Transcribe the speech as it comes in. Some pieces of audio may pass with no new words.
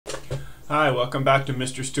Hi, welcome back to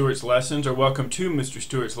Mr. Stewart's Lessons, or welcome to Mr.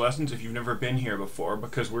 Stewart's Lessons if you've never been here before,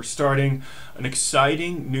 because we're starting an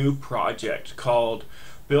exciting new project called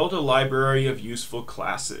Build a Library of Useful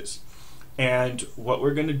Classes. And what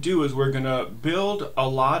we're going to do is we're going to build a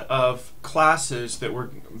lot of classes that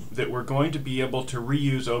we're going to be able to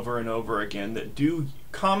reuse over and over again that do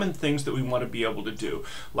common things that we want to be able to do,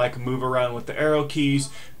 like move around with the arrow keys,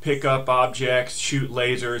 pick up objects, shoot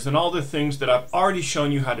lasers, and all the things that I've already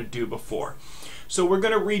shown you how to do before. So we're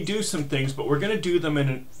going to redo some things, but we're going to do them in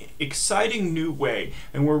an exciting new way,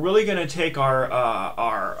 and we're really going to take our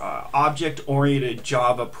object-oriented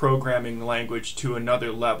Java programming language to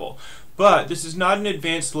another level. But this is not an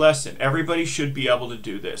advanced lesson. Everybody should be able to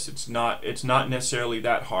do this. It's not necessarily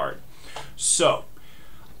that hard. So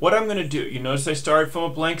what I'm going to do, you notice I started from a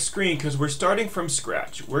blank screen because we're starting from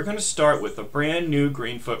scratch. We're going to start with a brand new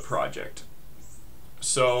Greenfoot project.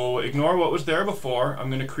 So ignore what was there before. I'm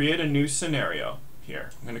going to create a new scenario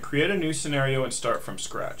here. I'm going to create a new scenario and start from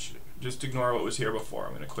scratch. Just ignore what was here before.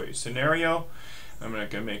 I'm going to create a scenario. I'm going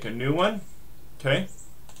to make a new one. Okay.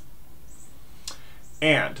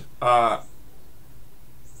 And the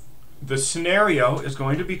scenario is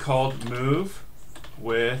going to be called Move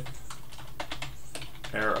with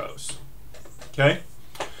Arrows. Okay?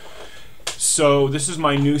 So this is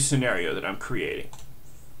my new scenario that I'm creating.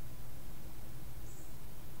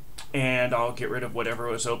 And I'll get rid of whatever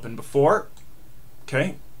was open before.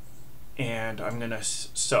 Okay? And I'm going to,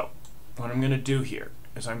 so what I'm going to do here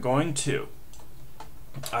is I'm going to,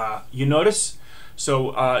 you notice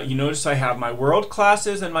I have my world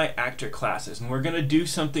classes and my actor classes, and we're going to do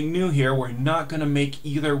something new here. We're not going to make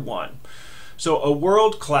either one. So a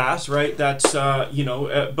world class, right, that's,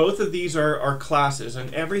 both of these are classes,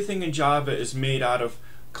 and everything in Java is made out of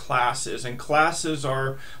classes, and classes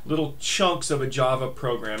are little chunks of a Java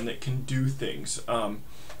program that can do things,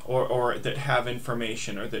 or that have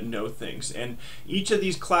information, or that know things. And each of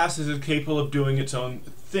these classes is capable of doing its own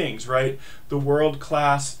things, right? The world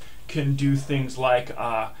class can do things like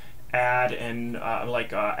add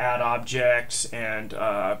objects and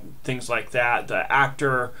things like that. The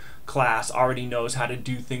actor class already knows how to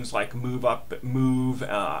do things like move,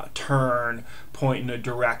 turn, point in a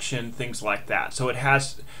direction, things like that. So it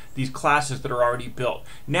has these classes that are already built.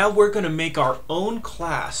 Now we're going to make our own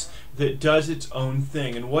class that does its own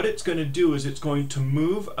thing, and what it's going to do is it's going to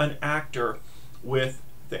move an actor with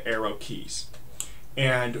the arrow keys.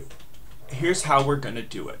 And here's how we're going to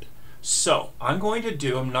do it. So I'm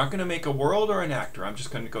not going to make a world or an actor. I'm just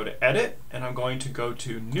going to go to Edit, and I'm going to go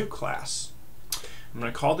to New Class. I'm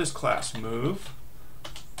going to call this class Move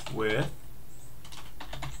with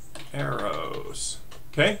Arrows.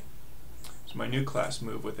 Okay? So my new class,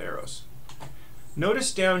 Move with Arrows.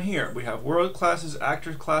 Notice down here we have world classes,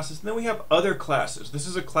 actor classes, and then we have other classes. This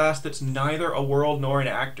is a class that's neither a world nor an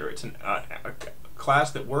actor. It's a class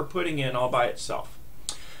that we're putting in all by itself.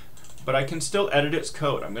 But I can still edit its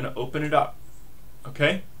code. I'm going to open it up.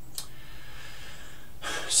 Okay?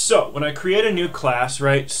 So when I create a new class,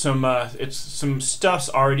 right, some stuff's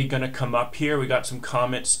already going to come up here. We got some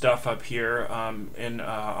comment stuff up here, and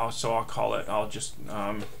also I'll just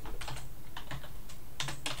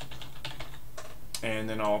and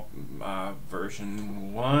then I'll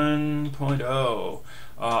version 1.0.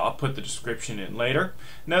 I'll put the description in later.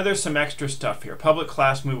 Now there's some extra stuff here. Public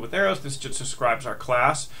class Move with Arrows, this just describes our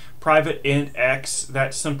class. Private int x,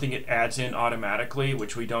 that's something it adds in automatically,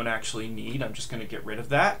 which we don't actually need. I'm just going to get rid of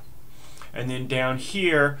that. And then down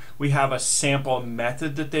here we have a sample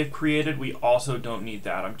method that they've created. We also don't need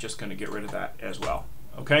that. I'm just going to get rid of that as well.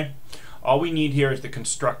 Okay? All we need here is the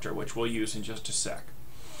constructor, which we'll use in just a sec.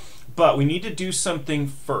 But we need to do something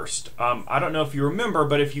first. I don't know if you remember,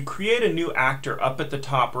 but if you create a new actor up at the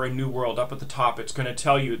top, or a new world up at the top, it's going to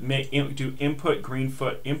tell you do import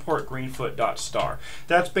Greenfoot.star.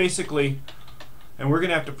 That's basically, and we're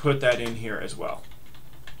going to have to put that in here as well.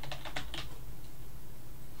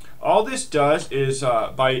 All this does is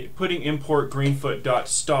by putting import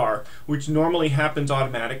Greenfoot.star, which normally happens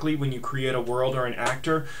automatically when you create a world or an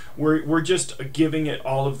actor, we're just giving it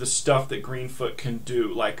all of the stuff that Greenfoot can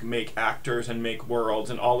do, like make actors and make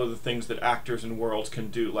worlds, and all of the things that actors and worlds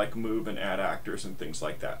can do, like move and add actors and things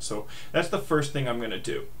like that. So that's the first thing I'm going to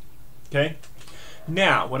do. Okay?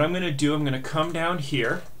 Now what I'm going to do, I'm going to come down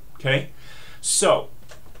here. Okay? So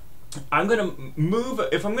I'm going to move,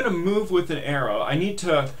 if I'm going to move with an arrow, I need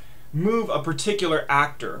to move a particular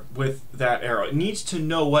actor with that arrow. It needs to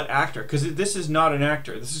know what actor, because this is not an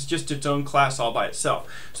actor. This is just its own class all by itself.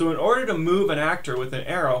 So in order to move an actor with an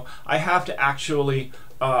arrow, I have to actually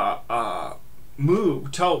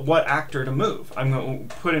tell what actor to move. I'm going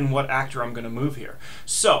to put in what actor I'm going to move here.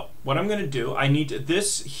 So what I'm going to do, I need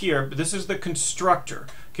this here. This is the constructor.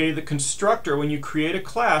 Okay, the constructor, when you create a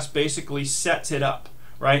class, basically sets it up,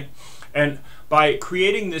 right? And by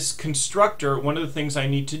creating this constructor, one of the things I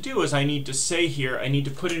need to do is I need to say here, I need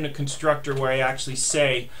to put in a constructor where I actually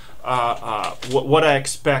say what I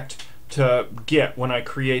expect to get when I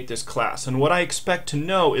create this class. And what I expect to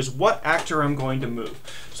know is what actor I'm going to move.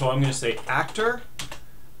 So I'm going to say actor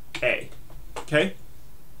A. Okay?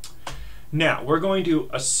 Now, we're going to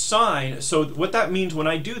assign, so what that means when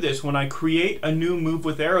I do this, when I create a new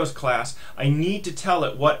MoveWithArrows class, I need to tell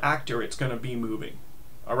it what actor it's going to be moving.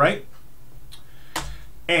 All right?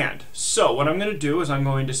 And so what I'm going to do is I'm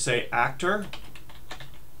going to say actor,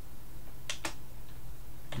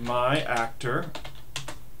 my actor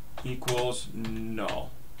equals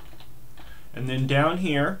null. And then down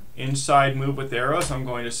here inside MoveWithArrows, I'm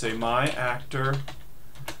going to say my actor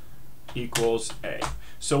equals A.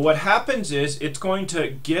 So what happens is it's going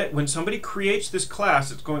to get, when somebody creates this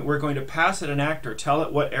class, we're going to pass it an actor, tell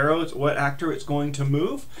it what actor it's going to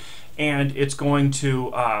move, and it's going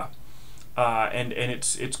to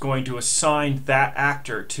it's going to assign that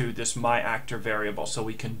actor to this my actor variable, so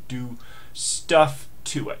we can do stuff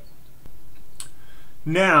to it.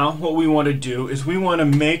 Now what we want to do is we want to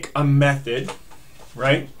make a method,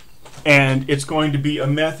 right? And it's going to be a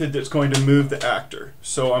method that's going to move the actor.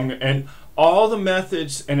 So and all the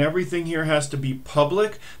methods and everything here has to be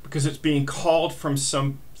public because it's being called from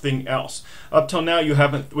something else. Up till now we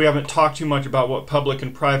haven't talked too much about what public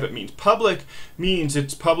and private means. Public means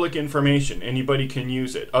it's public information. Anybody can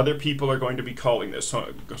use it. Other people are going to be calling this.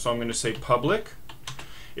 So I'm going to say public.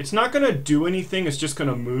 It's not going to do anything. It's just going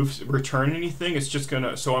to return anything. It's just going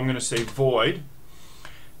to, so I'm going to say void,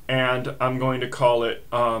 and I'm going to call it,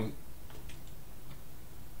 I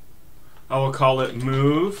will call it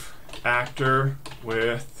move actor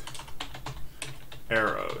with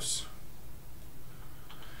arrows.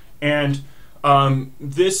 And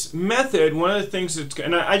this method, one of the things that's,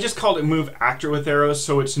 and I just called it move actor with arrows,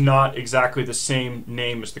 so it's not exactly the same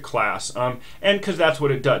name as the class, and because that's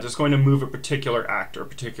what it does. It's going to move a particular actor,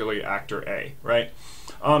 particularly actor A, right?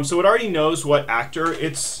 So it already knows what actor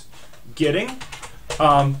it's getting,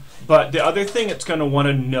 but the other thing it's going to want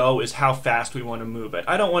to know is how fast we want to move it.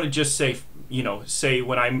 I don't want to just say,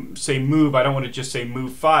 when I say move, I don't want to just say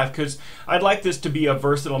move 5, because I'd like this to be a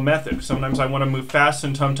versatile method. Sometimes I want to move fast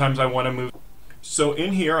and sometimes I want to move. So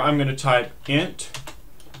in here I'm going to type int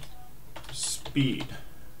speed.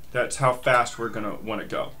 That's how fast we're going to want to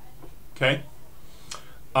go. Okay?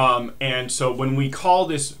 And so when we call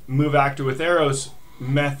this move actor with arrows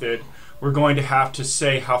method, we're going to have to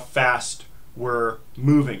say how fast we're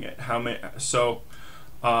moving it. How many? So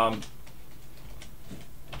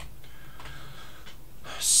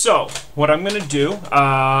what I'm going to do,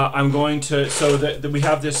 I'm going to, so that we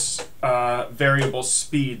have this variable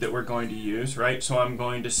speed that we're going to use, right? So I'm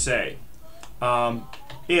going to say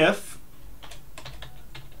if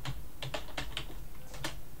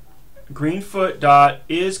Greenfoot dot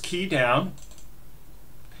is key down,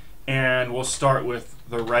 and we'll start with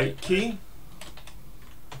the right key,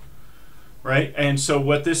 right? And so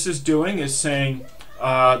what this is doing is saying,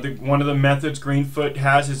 one of the methods Greenfoot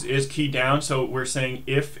has is key down. So we're saying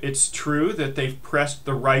if it's true that they've pressed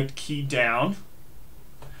the right key down,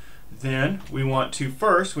 then we want to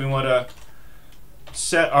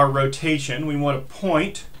set our rotation. We want to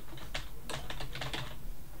point.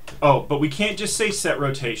 Oh, but we can't just say set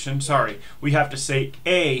rotation. Sorry. We have to say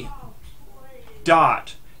a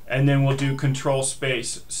dot, and then we'll do control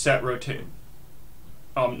space set rotate.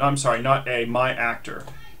 I'm sorry, not a, my actor.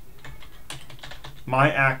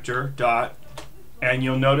 My actor dot, and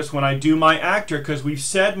you'll notice when I do my actor, because we've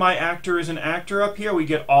said my actor is an actor up here, we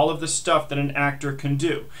get all of the stuff that an actor can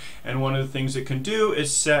do. And one of the things it can do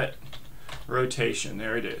is set rotation.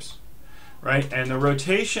 There it is. Right? And the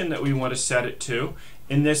rotation that we want to set it to,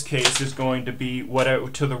 in this case, is going to be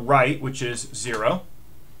to the right, which is 0.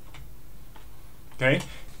 Okay?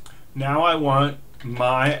 Now I want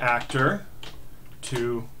my actor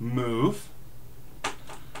to move.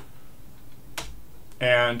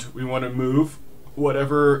 And we want to move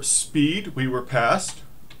whatever speed we were past.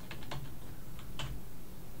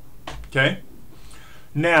 Okay?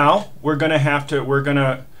 Now we're going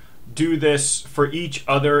to do this for each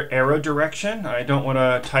other arrow direction. I don't want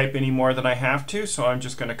to type any more than I have to, so I'm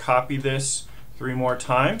just going to copy this 3 more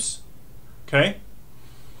times. Okay?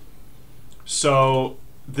 So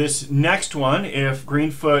this next one, if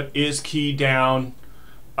Greenfoot is key down,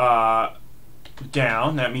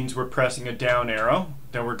 that means we're pressing a down arrow.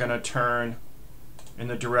 Then we're going to turn in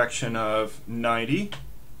the direction of 90.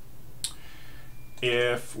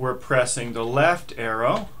 If we're pressing the left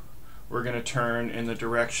arrow, we're going to turn in the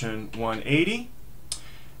direction 180.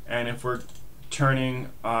 And if we're turning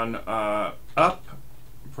on up,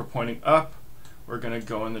 if we're pointing up, we're going to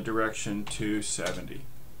go in the direction 270.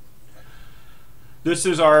 This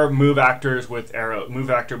is our move actor with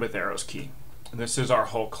arrows key. And this is our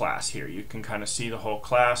whole class here. You can kind of see the whole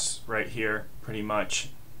class right here, pretty much.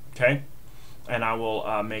 Okay, and I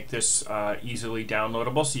will make this easily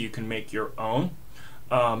downloadable so you can make your own.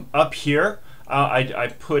 Up here,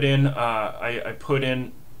 I put in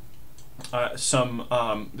some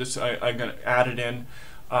I'm going to added in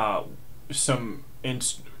some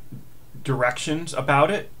directions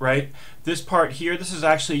about it, right? This part here, this is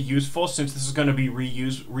actually useful since this is going to be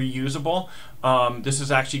reusable. This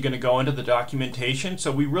is actually going to go into the documentation,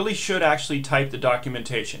 so we really should actually type the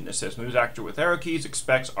documentation. This says moves actor with arrow keys,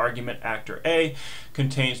 expects argument actor A,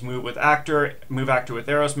 contains move actor with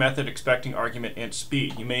arrows method, expecting argument int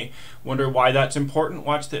speed. You may wonder why that's important.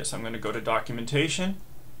 Watch this. I'm going to go to documentation.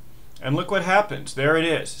 And look what happens. There it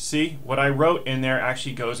is. See, what I wrote in there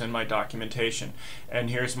actually goes in my documentation. And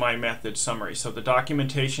here's my method summary. So the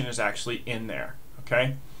documentation is actually in there.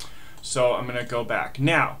 Okay? So I'm going to go back.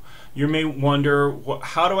 Now, you may wonder,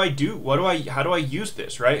 how do I use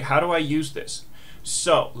this, right? How do I use this?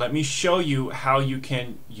 So let me show you how you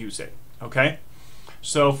can use it. Okay?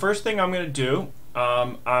 So first thing I'm going to do,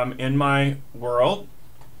 I'm in my world.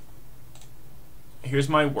 Here's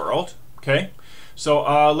my world. Okay?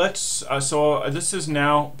 So this is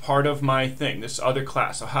now part of my thing, this other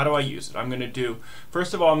class. So how do I use it? I'm going to do,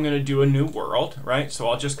 first of all, I'm going to do a new world, right? So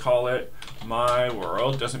I'll just call it my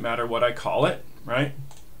world. Doesn't matter what I call it, right?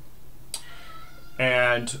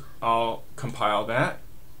 And I'll compile that.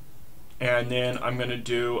 And then I'm going to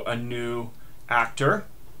do a new actor.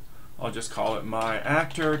 I'll just call it my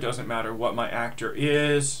actor. Doesn't matter what my actor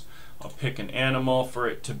is. I'll pick an animal for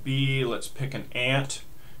it to be. Let's pick an ant.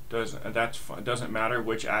 Doesn't matter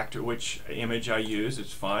which image I use,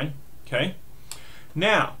 it's fine. Okay.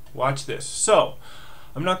 Now, watch this. So,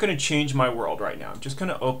 I'm not going to change my world right now. I'm just going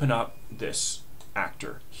to open up this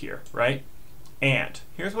actor here, right? And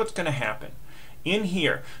here's what's going to happen. In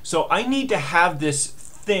here, so I need to have this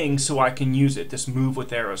thing so I can use it, this move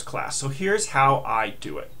with arrows class. So here's how I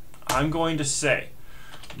do it. I'm going to say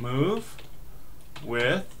move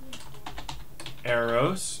with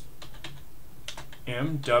arrows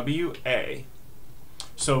MWA.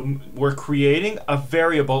 So we're creating a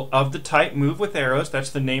variable of the type move with arrows.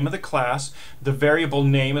 That's the name of the class. The variable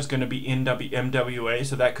name is going to be MWA,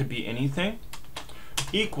 so that could be anything.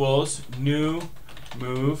 Equals new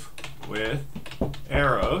move with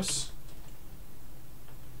arrows.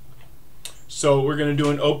 So we're going to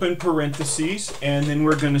do an open parentheses, and then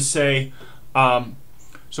we're going to say,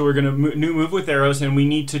 so we're going to new move with arrows, and we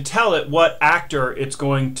need to tell it what actor it's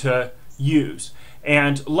going to use.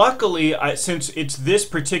 And luckily, since it's this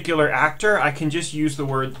particular actor, I can just use the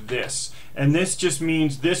word this. And this just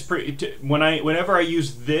means this, whenever I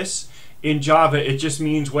use this in Java, it just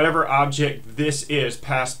means whatever object this is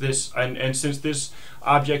past this. And since this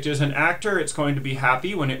object is an actor, it's going to be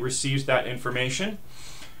happy when it receives that information.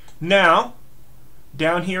 Now,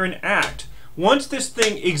 down here in act, once this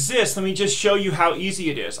thing exists, let me just show you how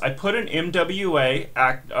easy it is. I put an MWA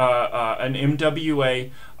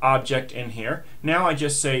object in here. Now I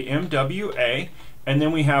just say MWA, and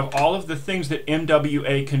then we have all of the things that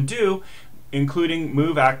MWA can do, including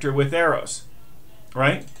move actor with arrows,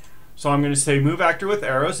 right? So I'm going to say move actor with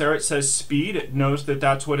arrows. There it says speed. It knows that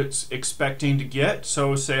that's what it's expecting to get.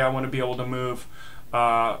 So say I want to be able to move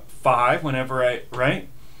 5 whenever right?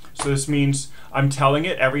 So this means I'm telling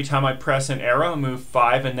it every time I press an arrow, move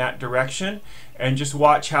 5 in that direction, and just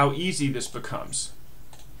watch how easy this becomes.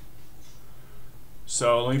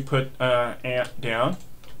 So let me put ant down,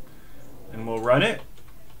 and we'll run it.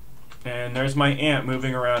 And there's my ant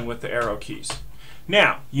moving around with the arrow keys.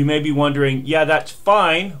 Now, you may be wondering, yeah, that's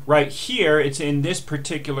fine right here. It's in this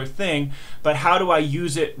particular thing, but how do I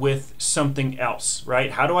use it with something else,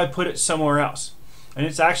 right? How do I put it somewhere else? And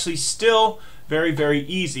it's actually still very, very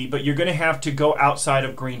easy, but you're going to have to go outside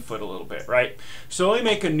of Greenfoot a little bit, right? So let me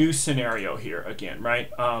make a new scenario here again, right?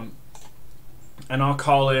 And I'll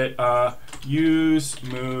call it use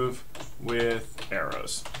move with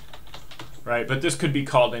arrows, right? But this could be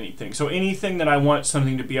called anything. So anything that I want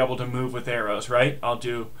something to be able to move with arrows, right? I'll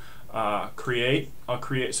do create.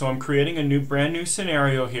 So I'm creating a brand new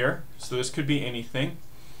scenario here. So this could be anything,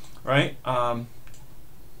 right?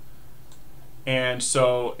 And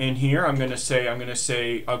so in here, I'm going to say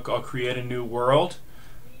I'll create a new world.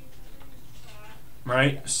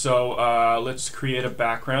 right? So let's create a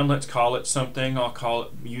background. Let's call it something. I'll call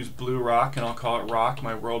it, use blue rock, and I'll call it rock.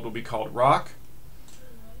 My world will be called rock.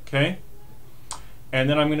 Okay? And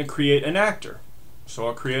then I'm going to create an actor. So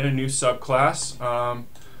I'll create a new subclass.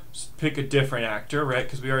 Pick a different actor, right?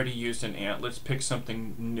 Because we already used an ant. Let's pick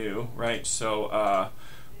something new, right? So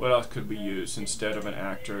what else could we use instead of an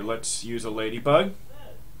actor? Let's use a ladybug.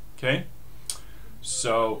 Okay?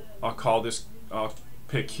 So I'll call this, I'll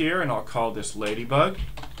pick here and I'll call this ladybug.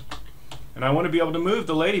 And I want to be able to move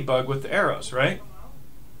the ladybug with the arrows, right?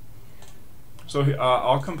 So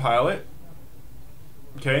I'll compile it.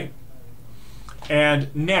 Okay?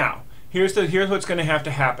 And now, here's what's going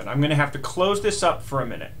to happen. I'm going to have to close this up for a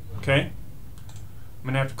minute. Okay? I'm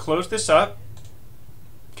going to have to close this up.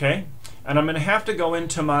 Okay? And I'm going to have to go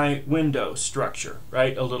into my window structure,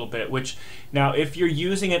 right, a little bit. Which, now, if you're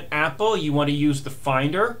using an Apple, you want to use the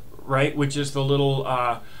Finder, right, which is the little,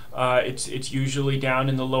 it's usually down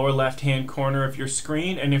in the lower left-hand corner of your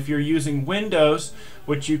screen. And if you're using Windows,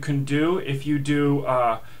 what you can do, if you do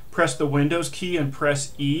press the Windows key and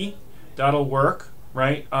press E, that'll work,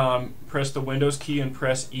 right? Press the Windows key and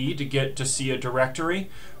press E to get to see a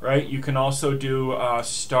directory, right? You can also do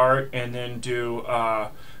Start and then do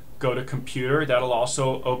go to Computer. That'll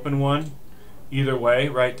also open one. Either way,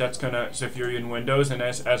 right? That's gonna. So if you're in Windows, and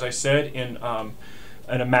as I said, in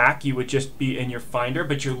a Mac, you would just be in your Finder,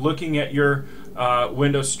 but you're looking at your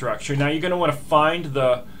Windows structure. Now you're going to want to find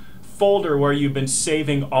the folder where you've been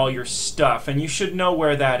saving all your stuff, and you should know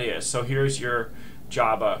where that is. So here's your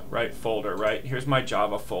Java, right, folder, right? Here's my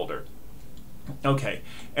Java folder. Okay,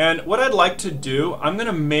 and what I'd like to do, I'm going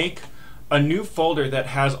to make a new folder that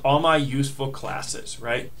has all my useful classes,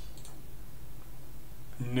 right?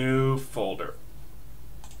 New folder.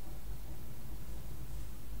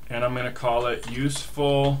 And I'm going to call it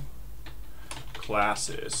useful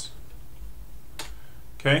classes.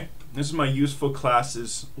 Okay, this is my useful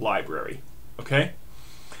classes library. Okay,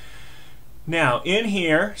 now in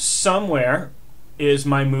here somewhere is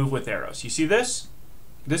my MoveWithArrows. You see this?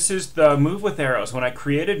 This is the MoveWithArrows. When I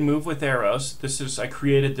created MoveWithArrows, I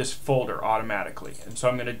created this folder automatically. And so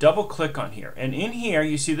I'm going to double click on here. And in here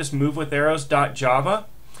you see this MoveWithArrows.java.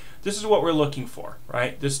 This is what we're looking for,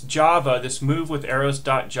 right? This Java, this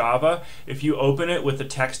MoveWithArrows.java, if you open it with the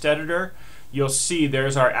text editor, you'll see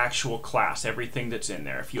there's our actual class, everything that's in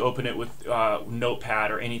there. If you open it with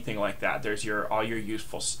Notepad or anything like that, there's all your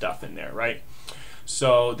useful stuff in there, right?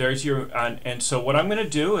 So there's your, and so what I'm going to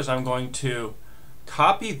do is I'm going to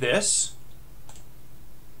copy this.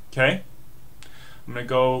 Okay? I'm going to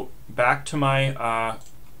go back to my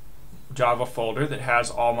Java folder that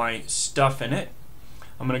has all my stuff in it.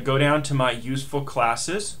 I'm going to go down to my useful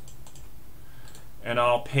classes and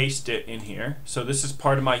I'll paste it in here. So this is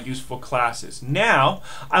part of my useful classes. Now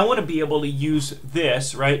I want to be able to use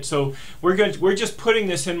this, right? So we're just putting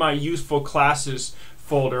this in my useful classes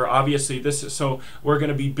folder. Obviously this is, so we're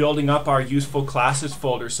going to be building up our useful classes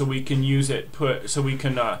folder so we can use it, so we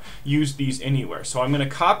can use these anywhere. So I'm going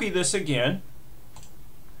to copy this again.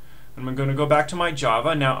 I'm going to go back to my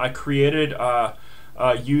Java. Now I created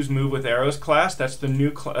use MoveWithArrows class. That's the new,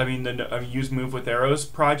 use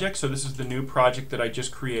MoveWithArrows project. So this is the new project that I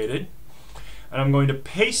just created, and I'm going to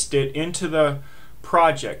paste it into the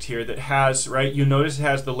project here that has, right? You notice it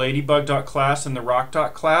has the ladybug.class and the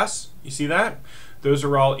rock.class. You see that? Those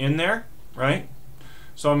are all in there, right?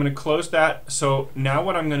 So I'm going to close that. So now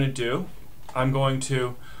what I'm going to do, I'm going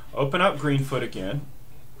to open up Greenfoot again,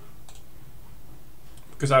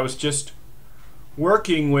 because I was just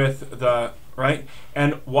working with the, right?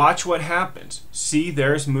 And watch what happens. See,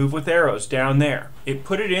 there's MoveWithArrows down there. It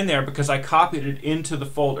put it in there because I copied it into the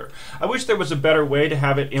folder. I wish there was a better way to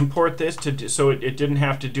have it import this so it didn't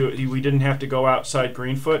have to do it. We didn't have to go outside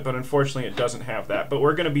Greenfoot, but unfortunately it doesn't have that. But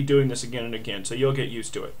we're going to be doing this again and again, so you'll get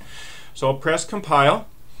used to it. So I'll press compile.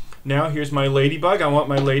 Now here's my ladybug. I want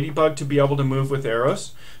my ladybug to be able to move with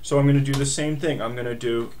arrows. So I'm going to do the same thing. I'm going to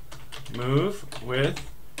do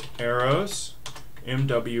MoveWithArrows,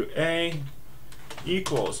 MWA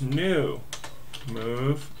equals new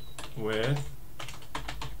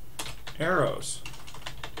MoveWithArrows.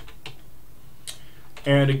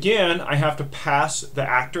 And again, I have to pass the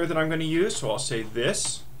actor that I'm going to use, so I'll say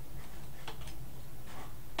this.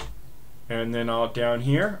 And then I'll down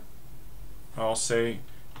here, I'll say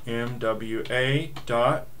MWA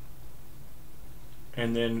dot,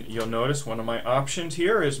 and then you'll notice one of my options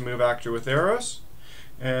here is move actor with arrows,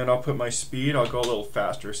 and I'll put my speed, I'll go a little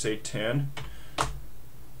faster, say 10,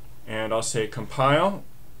 and I'll say compile.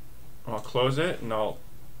 I'll close it and I'll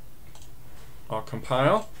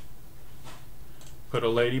compile, put a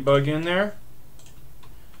ladybug in there,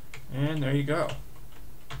 and there you go.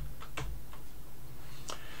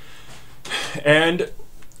 And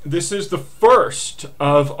this is the first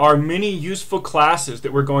of our many useful classes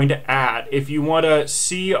that we're going to add. If you want to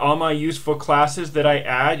see all my useful classes that I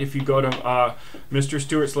add, if you go to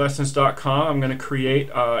MrStewart'sLessons.com, I'm going to create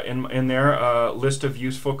in there a list of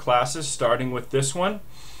useful classes starting with this one.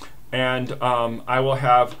 And I will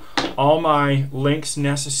have all my links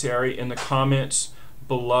necessary in the comments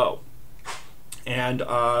below. And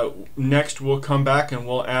next we'll come back and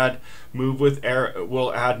we'll add Move with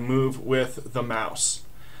the mouse.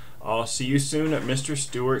 I'll see you soon at Mr.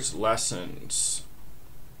 Stewart's Lessons.